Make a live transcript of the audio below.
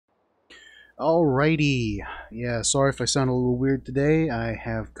Alrighty. Yeah, sorry if I sound a little weird today. I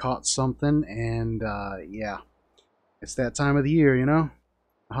have caught something, and yeah, it's that time of the year, you know?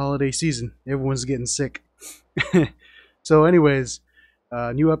 Holiday season. Everyone's getting sick. So, anyways,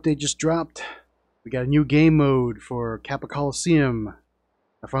 new update just dropped. We got a new game mode for Kappa Coliseum.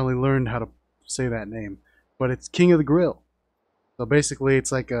 I finally learned how to say that name. But it's King of the Grill. So basically,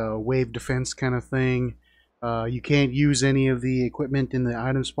 it's like a wave defense kind of thing. You can't use any of the equipment in the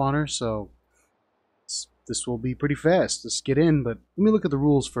item spawner, so this will be pretty fast. Let's get in, but let me look at the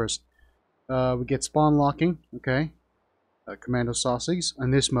rules first. We get spawn locking, okay. Commando sausages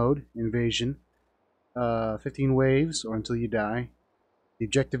on this mode, invasion. 15 waves, or until you die. The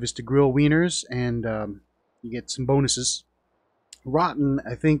objective is to grill wieners, and you get some bonuses. Rotten,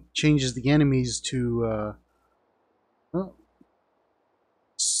 I think, changes the enemies to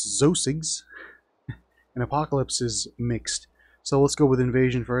Xusder, and Apocalypse is mixed. So let's go with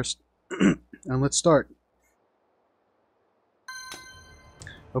invasion first, and let's start.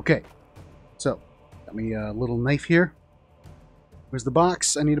 Okay, so got me a little knife here. Where's the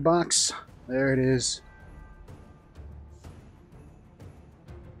box? I need a box. There it is.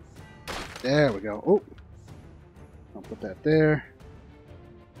 There we go. Oh, I'll put that there.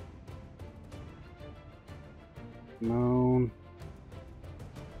 Come on.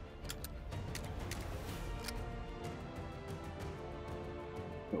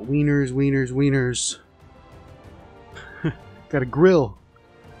 But wieners, wieners, wieners. Got a grill.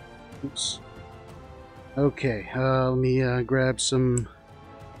 Oops. Okay, let me grab some.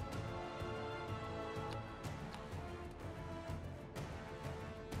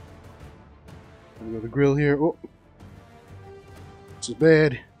 I'll go to the grill here. Oh, this is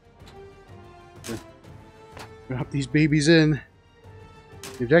bad. Drop these babies in.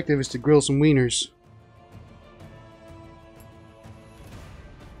 The objective is to grill some wieners.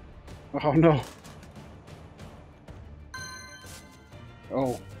 Oh no.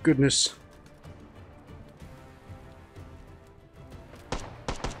 Oh goodness.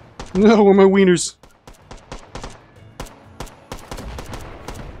 No, where are my wieners?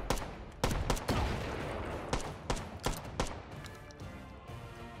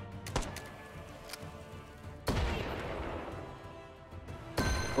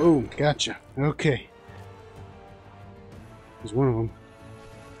 Oh, gotcha. Okay. There's one of them.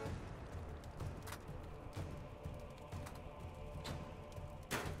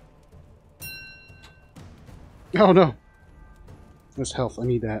 Oh no. That's health. I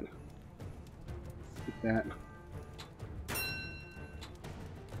need that. Get that.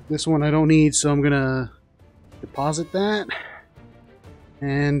 This one I don't need, so I'm gonna deposit that.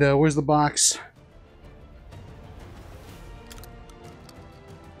 And where's the box?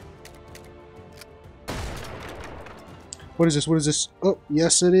 What is this? What is this? Oh,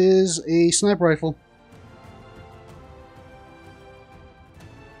 yes, it is a sniper rifle.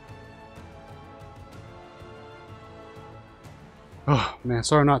 Oh, man,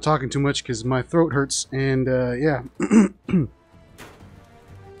 sorry I'm not talking too much because my throat hurts, and, yeah.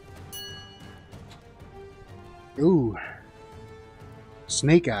 Ooh.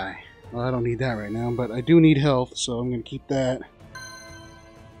 Snake Eye. Well, I don't need that right now, but I do need health, so I'm going to keep that.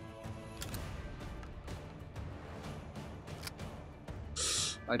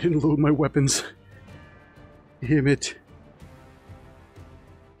 I didn't load my weapons. Damn it.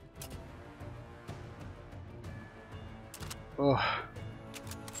 Oh.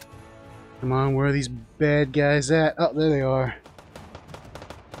 Come on, where are these bad guys at? Oh, there they are.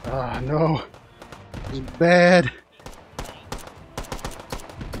 Oh, no. This is bad.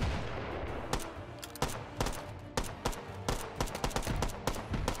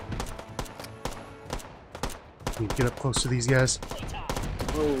 Need to get up close to these guys.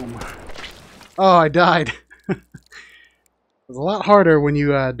 Boom. Oh, I died. It's a lot harder when you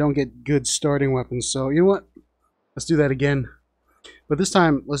don't get good starting weapons, so you know what? Let's do that again. But this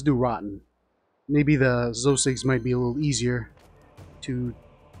time, let's do Rotten. Maybe the Xusder might be a little easier to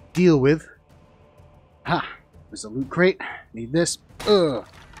deal with. Ha! There's a loot crate. Need this. Ugh.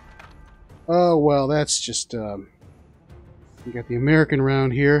 Oh, well, that's just... we got the American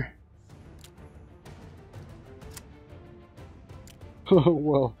round here. Oh,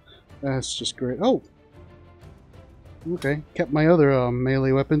 well, that's just great. Oh! Okay, kept my other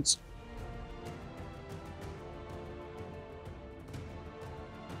melee weapons.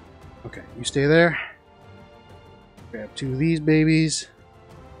 Okay, you stay there. Grab two of these babies.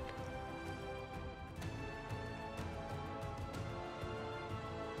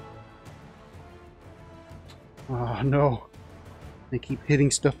 Oh no. They keep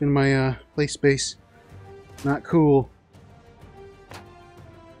hitting stuff in my play space. Not cool.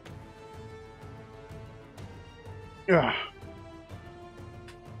 Ugh.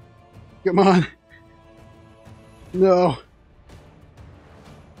 Come on. No.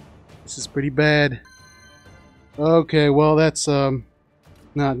 This is pretty bad. Okay, well that's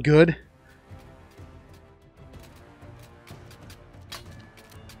not good.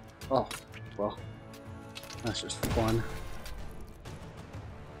 Oh, well. That's just fun.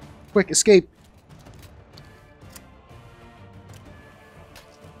 Quick, escape!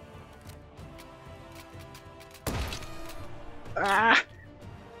 Ah!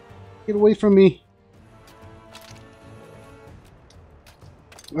 Get away from me!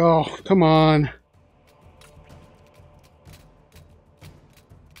 Oh, come on!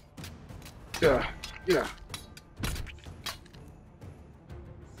 Yeah.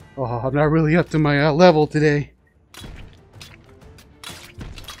 Oh, I'm not really up to my level today.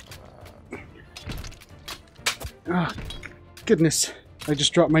 Ah, goodness. I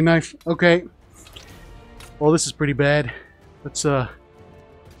just dropped my knife. Okay. Well, this is pretty bad. Let's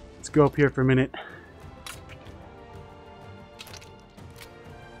go up here for a minute.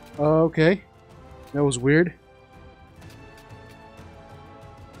 Okay. That was weird.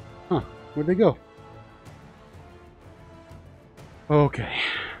 Huh. Where'd they go? Okay.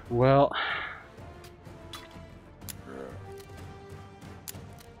 Well.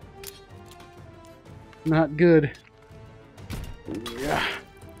 Not good. Yeah.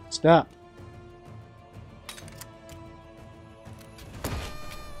 Stop.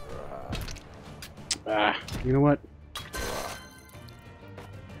 You know what?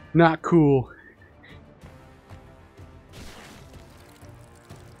 Not cool.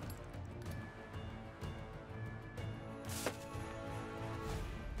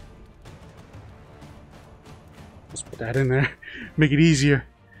 Let's put that in there. Make it easier.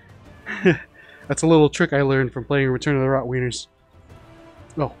 That's a little trick I learned from playing Return of the Rotwieners.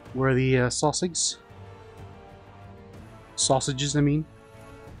 Oh, where are the sausages? Sausages, I mean.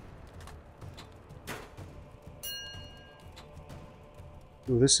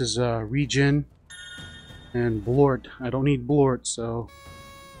 Ooh, this is regen and blort. I don't need blort, so...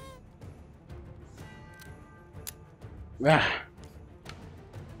 Ah.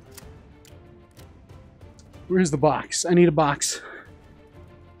 Where's the box? I need a box.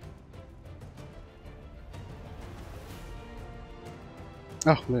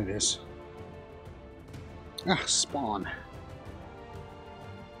 Oh, there it is. Ah, spawn.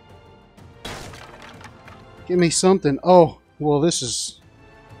 Give me something. Oh, well, this is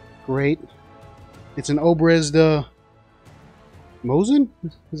great. It's an Obres Mosin?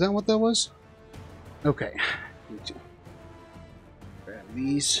 Is that what that was? Okay. Need to grab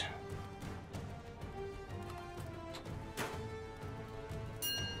these.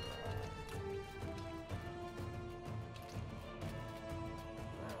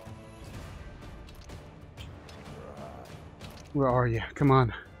 Where are you? Come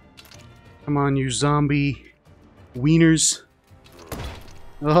on. Come on, you zombie wieners.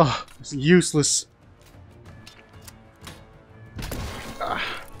 Oh, it's useless.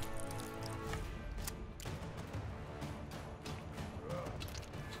 Ah.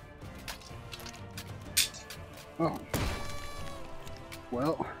 Oh.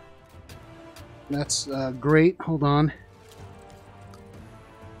 Well, that's great. Hold on.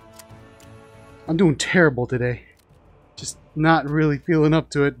 I'm doing terrible today. Just not really feeling up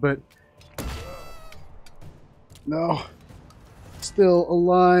to it, but no, still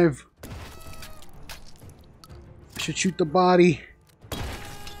alive. I should shoot the body.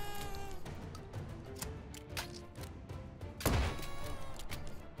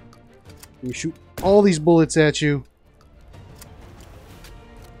 You shoot all these bullets at you.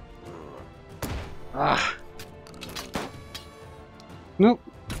 Ah. Nope.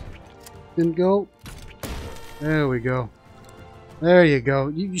 Didn't go. There we go. There you go.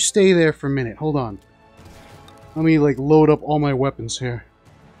 You stay there for a minute. Hold on. Let me like load up all my weapons here.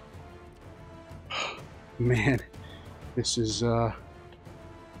 Man, this is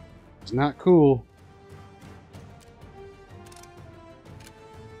it's not cool.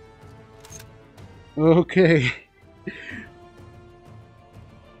 Okay.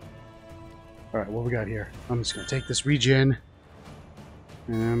 All right, what we got here? I'm just gonna take this regen,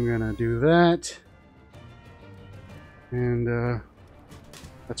 and I'm gonna do that. And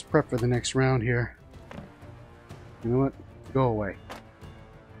let's prep for the next round here. You know what? Go away.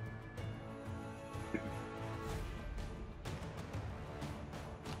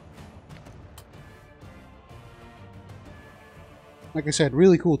 Like I said,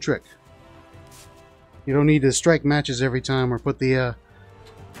 really cool trick. You don't need to strike matches every time or put the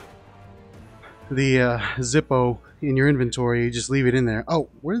Zippo in your inventory. You just leave it in there. Oh,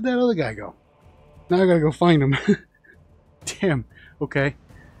 where did that other guy go? Now I gotta go find him. Damn. Okay.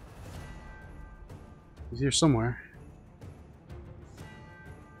 He's here somewhere.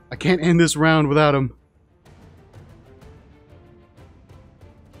 I can't end this round without him.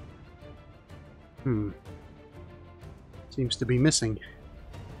 Seems to be missing.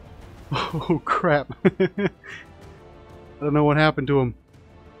 Oh, crap. I don't know what happened to him.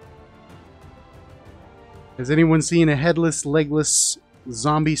 Has anyone seen a headless, legless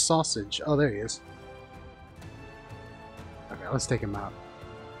zombie sausage? Oh, there he is. Okay, let's take him out.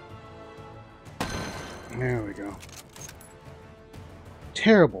 There we go.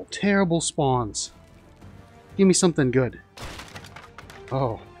 Terrible, terrible spawns. Give me something good.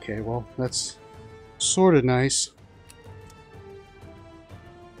 Oh, okay, well, that's sort of nice.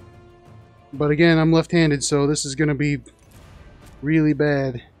 But again, I'm left-handed, so this is going to be really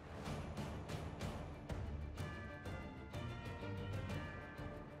bad.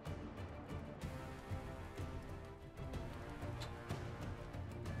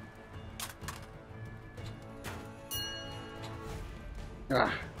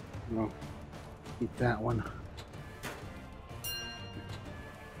 Ah, no. Keep that one.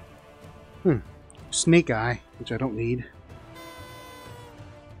 Snake eye, which I don't need.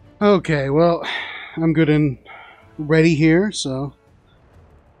 Okay, well, I'm good and ready here, so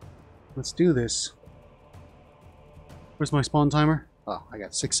let's do this. Where's my spawn timer? Oh, I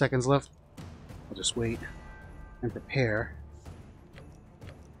got 6 seconds left. I'll just wait and prepare.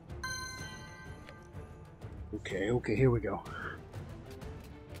 Okay, here we go.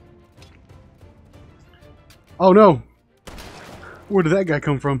 Oh no! Where did that guy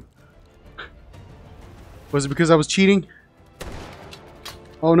come from? Was it because I was cheating?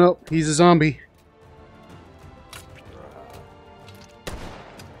 Oh no, he's a zombie.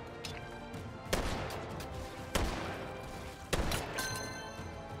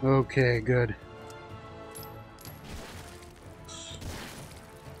 Okay, good.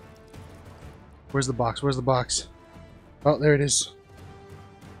 Where's the box? Where's the box? Oh, there it is.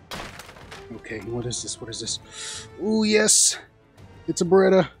 Okay, what is this? What is this? Ooh, yes! It's a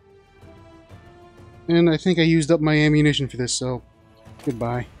Beretta. And I think I used up my ammunition for this, so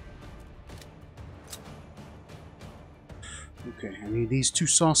goodbye. Okay, I need these 2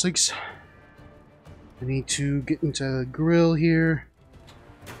 sausages. I need to get into the grill here.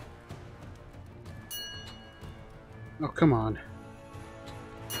 Oh, come on.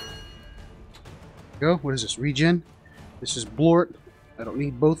 Go. What is this? Regen? This is Blort. I don't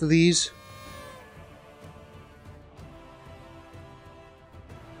need both of these.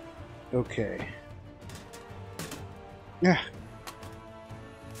 Okay. Yeah.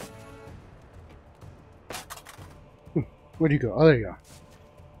 Where'd you go? Oh, there you go.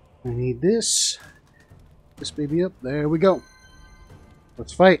 I need this. This baby up. There we go.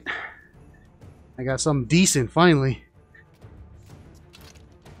 Let's fight. I got something decent finally.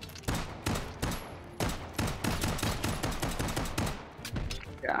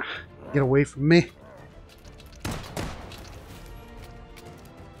 Yeah. Get away from me.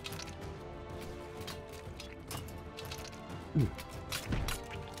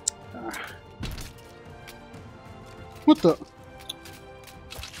 What the?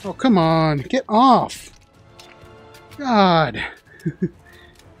 Oh, come on. Get off. God.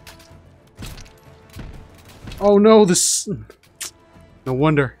 Oh no, this... No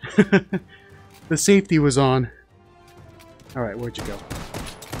wonder. The safety was on. Alright, where'd you go?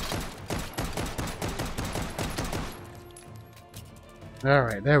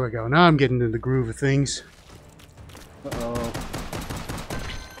 Alright, there we go. Now I'm getting in the groove of things. Uh-oh.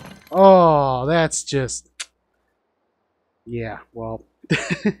 Oh, that's just... Yeah, well...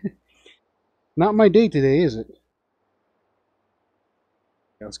 Not my day today, is it? Okay,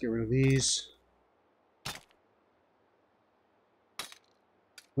 let's get rid of these.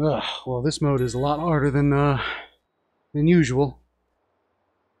 Ugh, well, this mode is a lot harder than usual.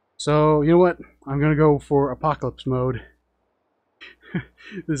 So, you know what? I'm gonna go for Apocalypse mode.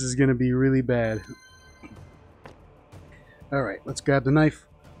 This is gonna be really bad. Alright, let's grab the knife.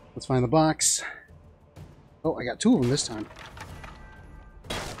 Let's find the box. Oh, I got 2 of them this time.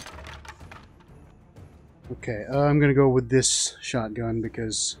 Okay, I'm gonna go with this shotgun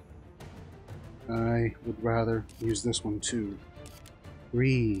because I would rather use this one too.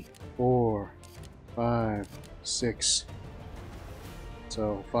 3, 4, 5, 6.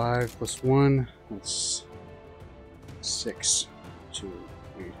 So 5 plus 1, that's 6. 2,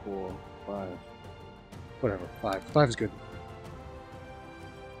 3, 4, 5. Whatever, 5. 5 is good.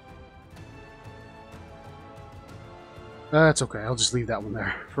 That's okay, I'll just leave that one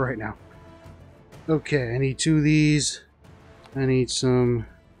there for right now. Okay, I need 2 of these. I need some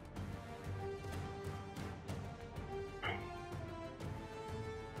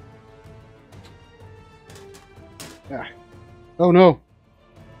Ah. Oh no!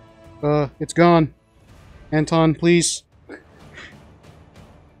 It's gone. Anton, please.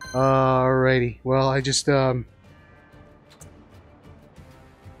 Alrighty. Well, I just,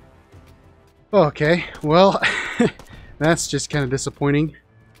 Okay, well, that's just kind of disappointing.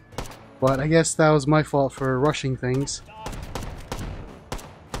 But I guess that was my fault for rushing things.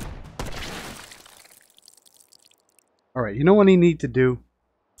 Alright, you know what I need to do?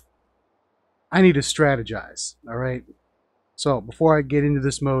 I need to strategize, alright? So, before I get into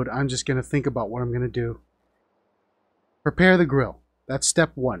this mode, I'm just going to think about what I'm going to do. Prepare the grill. That's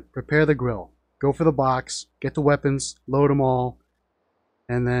step one. Prepare the grill. Go for the box, get the weapons, load them all,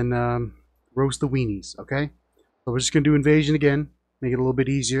 and then roast the weenies, okay? So we're just going to do invasion again, make it a little bit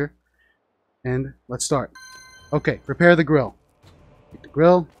easier. And let's start. Okay, prepare the grill. Take the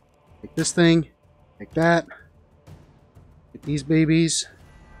grill, take this thing, take that, get these babies.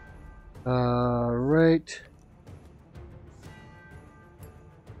 Right.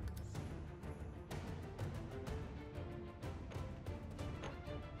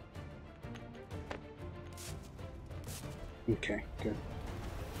 Okay, good.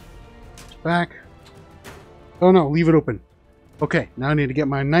 It's back. Oh no, leave it open. Okay, now I need to get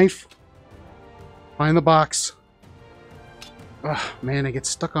my knife. Find the box. Ugh, man, I get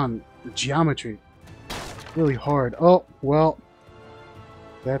stuck on the geometry. Really hard. Oh, well.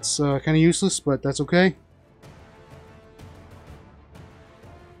 That's kind of useless, but that's okay.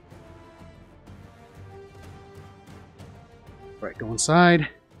 Right, go inside.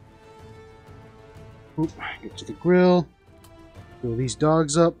 Oop, get to the grill. Fill these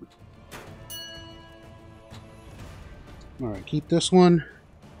dogs up. Alright, keep this one.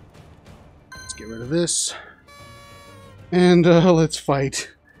 Let's get rid of this. And let's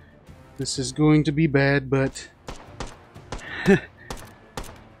fight. This is going to be bad, but...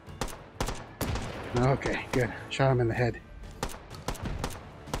 Okay, good. Shot him in the head.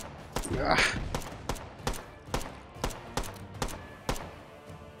 Ugh.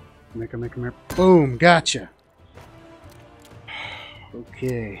 Come here. Boom, gotcha.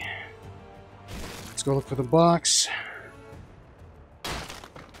 Okay. Let's go look for the box.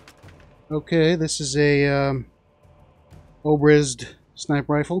 Okay, this is a Obrized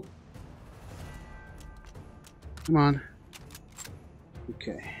sniper rifle. Come on.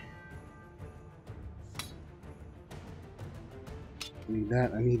 Okay. I need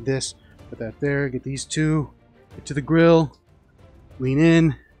that. I need this. Put that there. Get these two. Get to the grill. Lean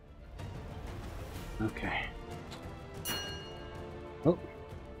in. Okay. Oh,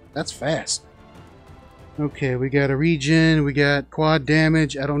 that's fast. Okay, we got a regen. We got quad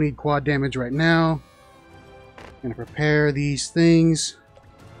damage. I don't need quad damage right now. Gonna prepare these things.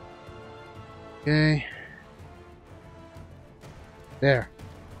 Okay. There.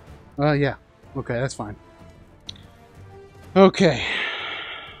 Yeah. Okay, that's fine. Okay.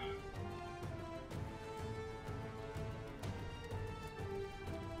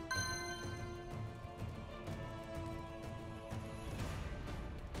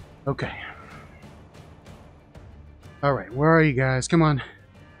 Okay. Alright, where are you guys? Come on.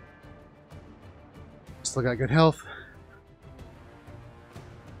 Still got good health.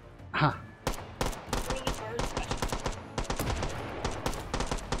 Aha.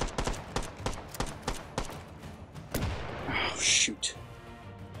 Oh, shoot.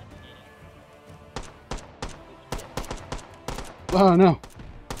 Oh, no.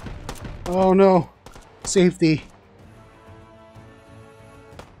 Oh, no. Safety.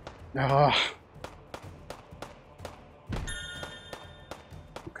 Ah.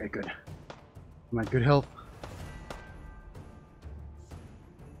 Okay, good. I'm at good health.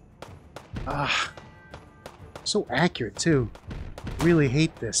 Ah. So accurate, too. Really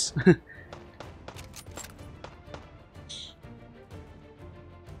hate this.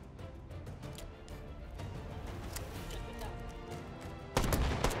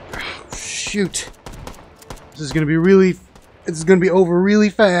 Oh, shoot. This is gonna be really... This is gonna be over really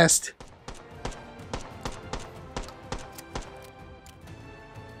fast.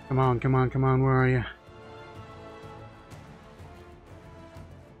 Come on, come on, come on, where are you?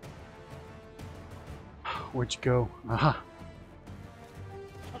 Where'd you go? Aha.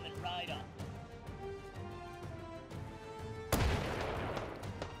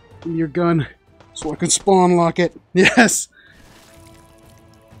 Give me your gun so I can spawn lock it. Yes!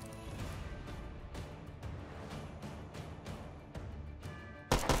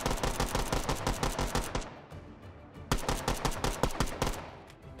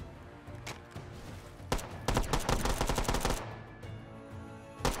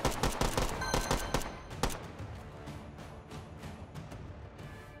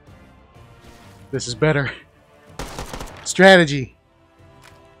 This is better. Strategy.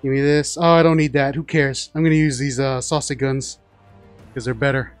 Give me this. Oh, I don't need that. Who cares? I'm gonna use these sausage guns because they're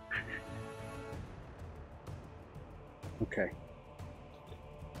better. Okay.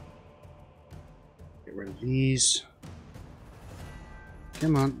 Get rid of these.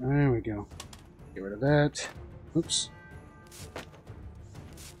 Come on. There we go. Get rid of that. Oops.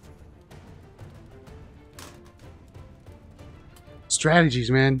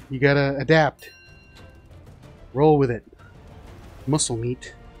 Strategies, man. You gotta adapt. Roll with it. Muscle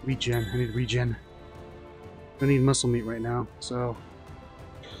meat. Regen. I need regen. I need muscle meat right now, so...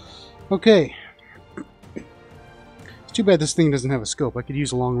 Okay. It's too bad this thing doesn't have a scope. I could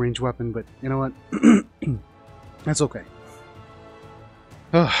use a long-range weapon, but you know what? That's okay.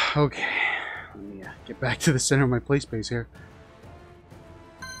 Oh, okay. Let me get back to the center of my play space here.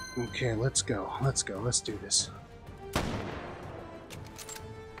 Okay, let's go. Let's go. Let's do this.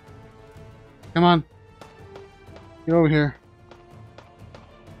 Come on. Get over here.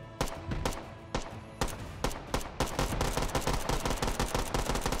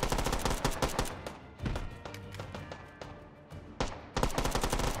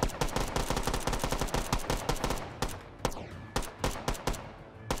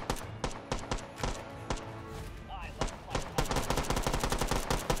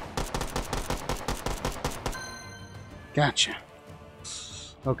 Gotcha.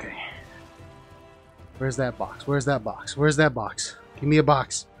 Okay. Where's that box? Where's that box? Where's that box? Give me a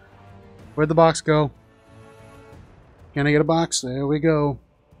box. Where'd the box go? Can I get a box? There we go.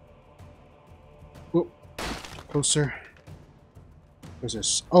 Whoop. Closer. Where's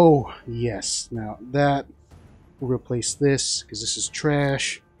this? Oh, yes. Now that will replace this because this is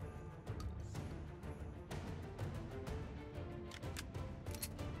trash.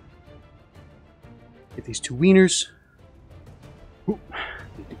 Get these two wieners. Ooh,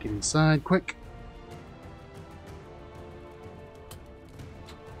 need to get inside quick.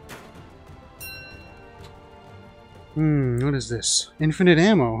 What is this? Infinite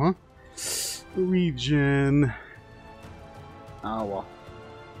ammo, huh? Regen. Oh, well.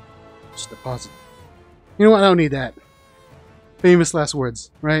 Just deposit. You know what? I don't need that. Famous last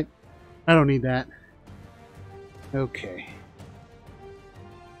words, right? I don't need that. Okay.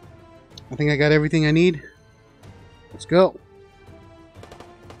 I think I got everything I need. Let's go.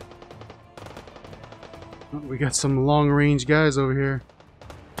 Oh, we got some long-range guys over here.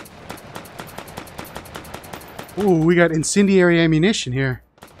 Ooh, we got incendiary ammunition here.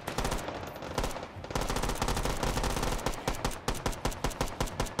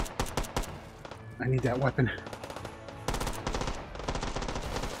 I need that weapon.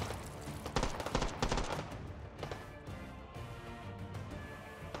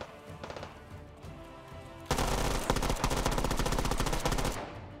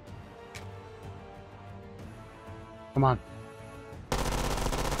 Come on.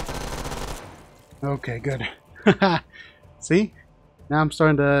 Okay, good. See? Now I'm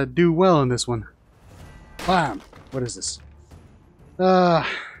starting to do well in this one. Bam! What is this?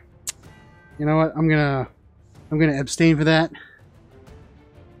 You know what? I'm gonna abstain for that.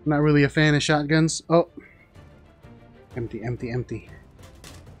 I'm not really a fan of shotguns. Oh. Empty, empty, empty.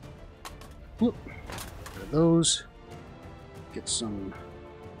 Whoop. Get those. Get some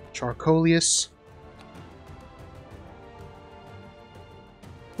charcoalius.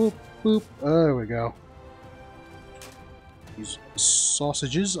 Boop, boop. Oh, there we go. Use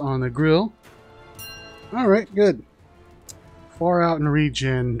sausages on the grill. Alright, good. Far out and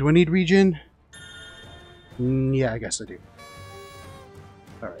regen. Do I need regen? Yeah, I guess I do.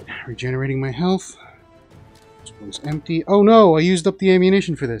 Alright, regenerating my health. This one's empty. Oh no, I used up the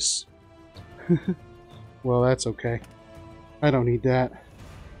ammunition for this. Well, that's okay. I don't need that.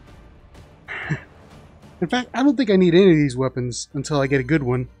 In fact, I don't think I need any of these weapons until I get a good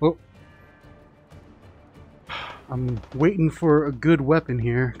one. Oh. I'm waiting for a good weapon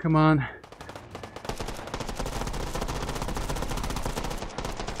here. Come on.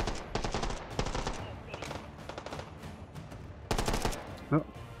 Oh.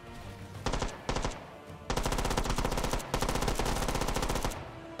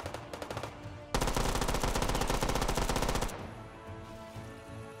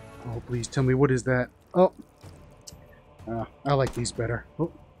 Oh, please tell me, what is that? Oh. I like these better.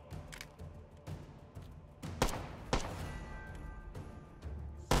 Oh.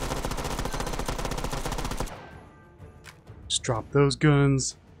 Just drop those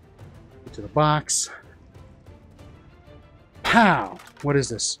guns into the box. Pow! What is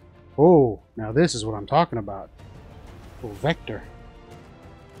this? Oh, now this is what I'm talking about. Oh, vector.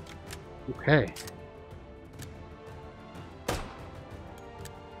 Okay.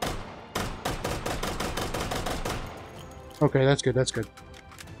 Okay, that's good, that's good.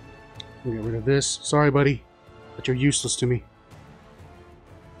 We'll get rid of this. Sorry, buddy, but you're useless to me.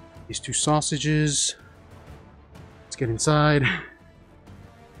 These 2 sausages. Let's get inside.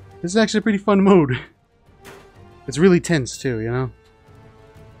 This is actually a pretty fun mode. It's really tense too, you know?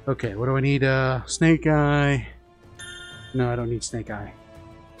 Okay, what do I need? Snake Eye. No, I don't need Snake Eye.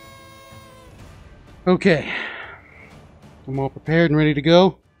 Okay. I'm all prepared and ready to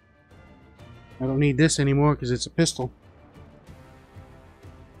go. I don't need this anymore because it's a pistol.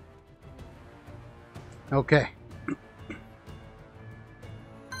 Okay.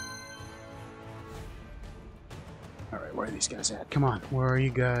 Alright, where are these guys at? Come on, where are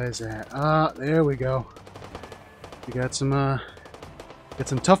you guys at? Ah, there we go. We got some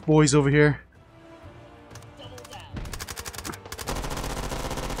tough boys over here.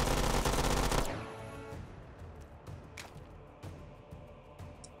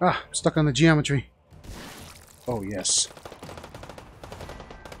 Ah, I'm stuck on the geometry. Oh, yes.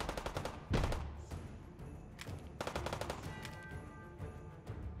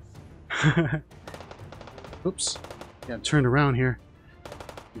 Oops. Yeah, turned around here.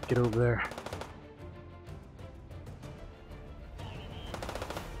 Get over there.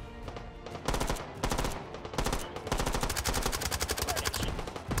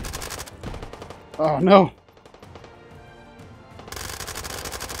 Oh, no.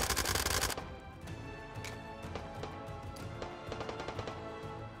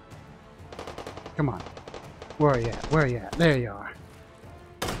 Come on. Where are you at? Where are you at? There you are.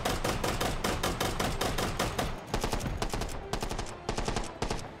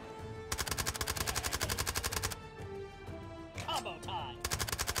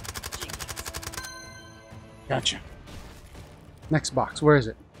 Gotcha. Next box. Where is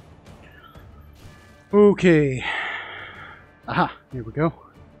it? Okay. Aha. Here we go.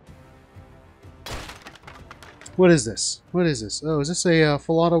 What is this? What is this? Oh, is this a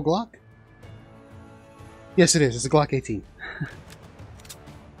full auto Glock? Yes, it is. It's a Glock 18.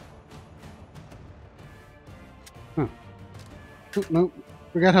 Huh. Oh, no.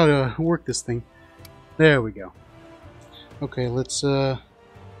 Forgot how to work this thing. There we go. Okay, let's get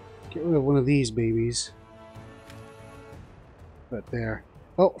rid of one of these babies. But there.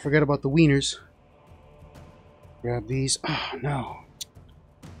 Oh, forgot about the wieners. Grab these. Oh, no.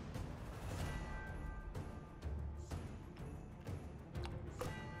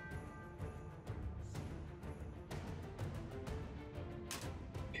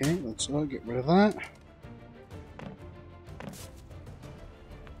 Okay, let's get rid of that.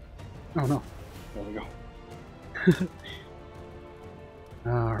 Oh, no. There we go.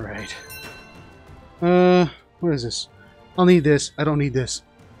 Alright. What is this? I'll need this. I don't need this.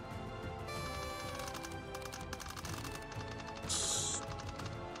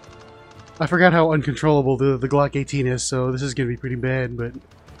 I forgot how uncontrollable the Glock 18 is, so this is going to be pretty bad, but...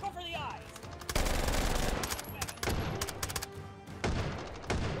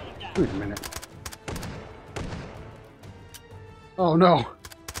 Wait a minute. Oh no!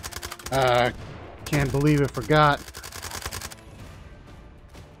 Can't believe I forgot.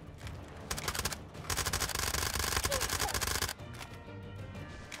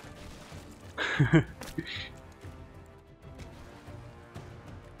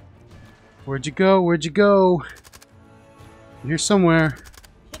 Where'd you go? Where'd you go? I'm here somewhere.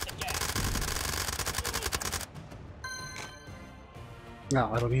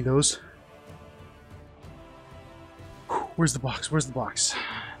 No, I don't need those. Where's the box? Where's the box?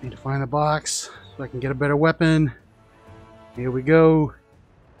 I need to find the box so I can get a better weapon. Here we go.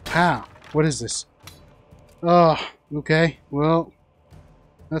 Pow! What is this? Oh, okay. Well,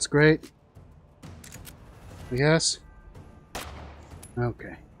 that's great. I guess.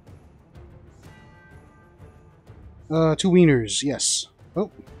 Okay. 2 wieners, yes. Oh.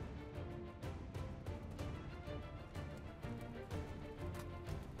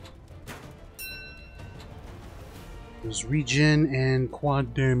 There's regen and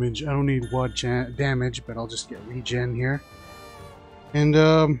quad damage. I don't need quad damage, but I'll just get regen here. And,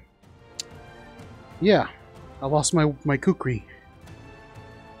 yeah. I lost my kukri.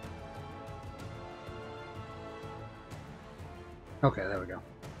 Okay, there we go.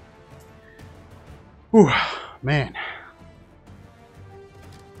 Whew, man.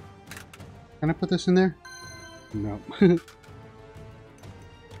 Can I put this in there? No.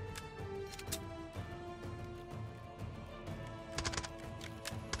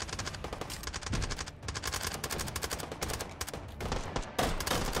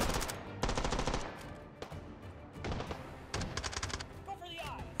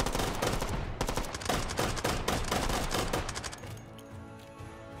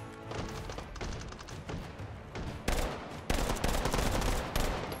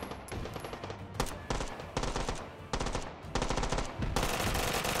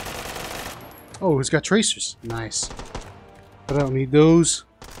 Oh, it's got tracers. Nice. But I don't need those.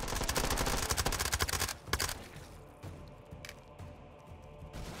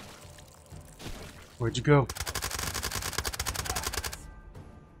 Where'd you go?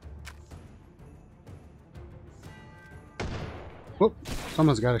 Whoop.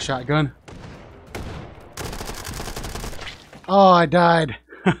 Someone's got a shotgun. Oh, I died.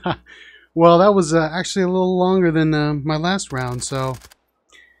 Well, that was actually a little longer than my last round, so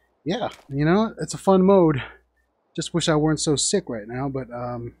yeah, you know, it's a fun mode. Just wish I weren't so sick right now, but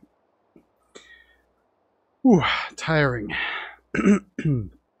whew, tiring.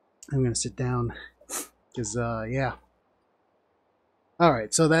 I'm gonna sit down because yeah. All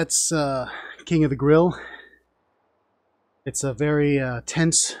right, so that's King of the Grill. It's a very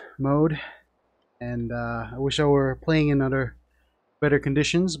tense mode, and I wish I were playing in under better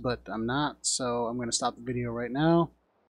conditions, but I'm not, so I'm going to stop the video right now.